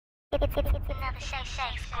It's another Shay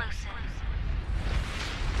Shay exclusive.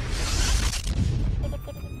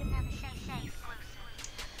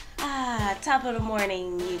 Top of the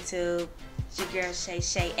morning, YouTube. It's your girl Shay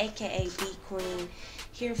Shay, aka beatqueen,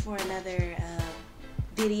 here for another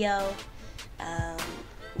video.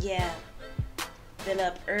 Yeah, been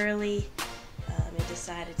up early and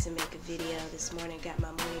decided to make a video this morning. Got my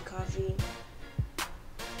morning coffee.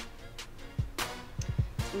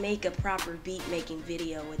 Make a proper beat making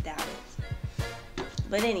video without it.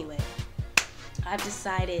 But anyway, I've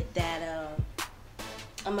decided that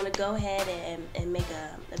I'm gonna go ahead and make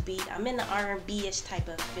a beat. I'm in the R&B-ish type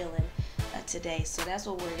of feeling today, so that's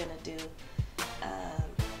what we're gonna do.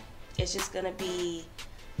 It's just gonna be,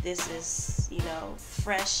 this is, you know,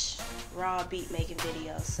 fresh, raw beat making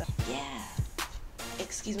video. So yeah,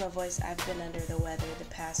 excuse my voice. I've been under the weather the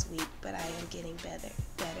past week, but I am getting better.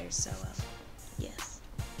 So yes.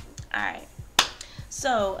 Alright,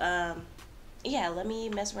 so yeah, let me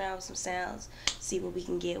mess around with some sounds, see what we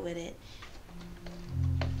can get with it.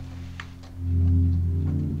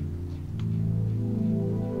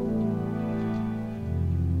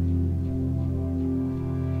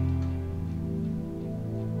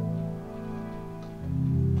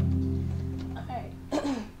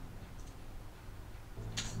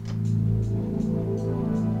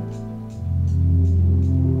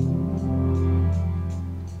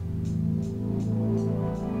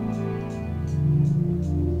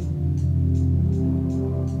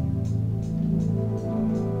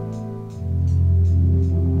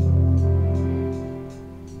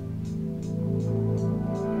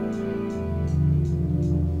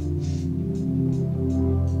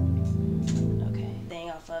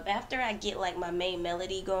 After I get like my main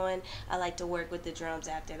melody going, I like to work with the drums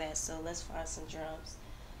after that. So let's find some drums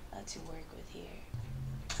to work with here.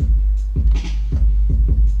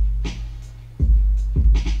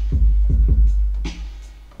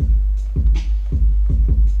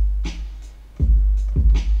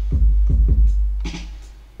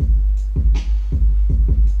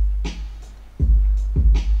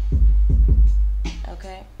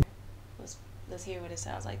 Okay, let's hear what it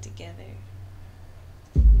sounds like together.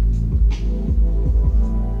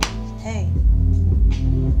 Hey.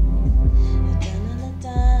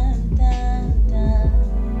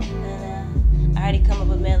 I already come up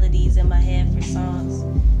with melodies in my head for songs.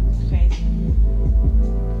 It's crazy.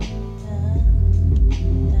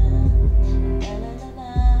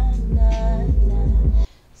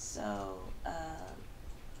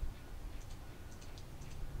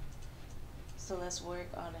 So let's work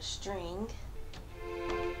on a string.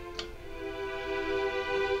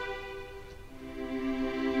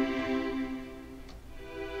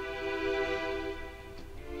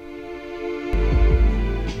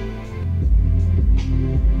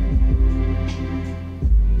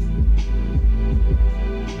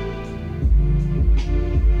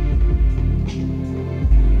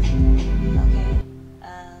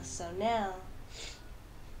 Now,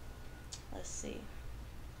 let's see.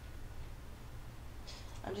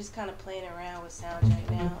 I'm just kind of playing around with sounds right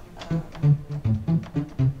now.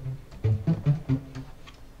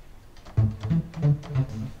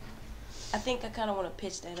 I think I kind of want to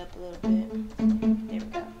pitch that up a little bit. There we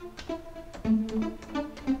go.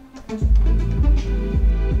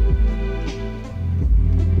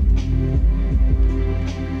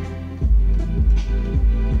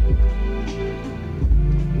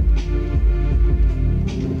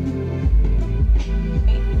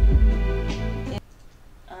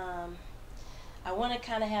 I want to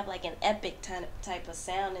kind of have like an epic type of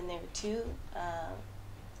sound in there too.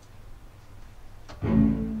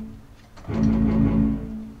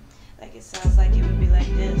 Like it sounds like it would be like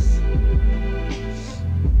this.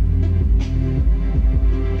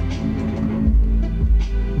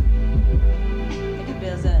 Like it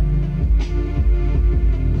builds up.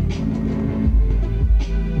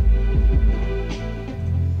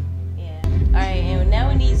 Yeah. Alright, and now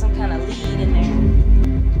we need some kind of lead in there.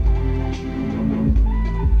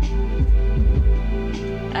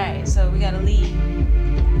 Alright, so we got a lead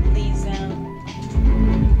sound.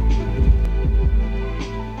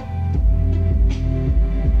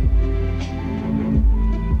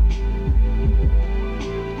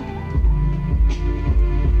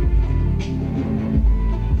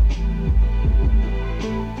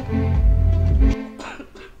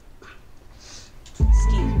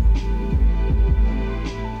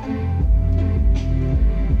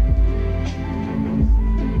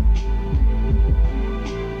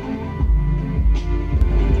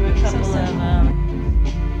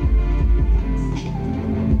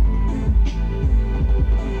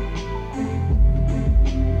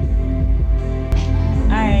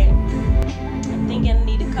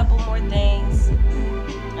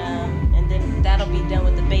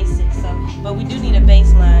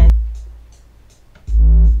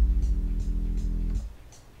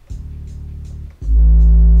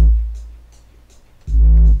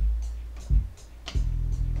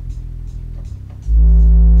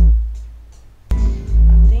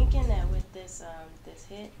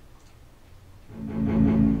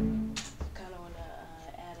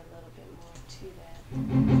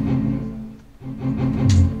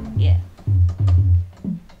 Yeah.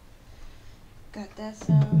 Got that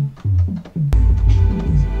sound.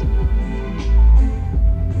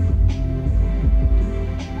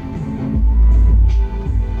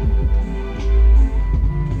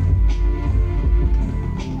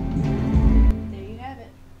 There you have it.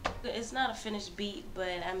 It's not a finished beat,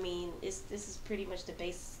 but I mean, this is pretty much the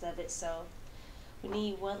basis of it. So we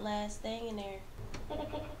need one last thing in there.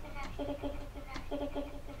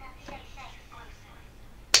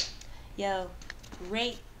 Yo,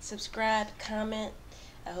 rate, subscribe, comment.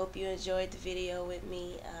 I hope you enjoyed the video with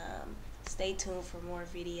me. Stay tuned for more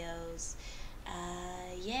videos.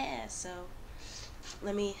 Yeah, so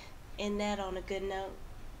let me end that on a good note.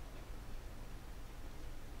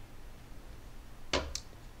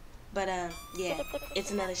 But yeah,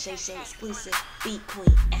 it's another Shay Shay exclusive. Beat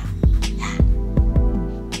Queen out.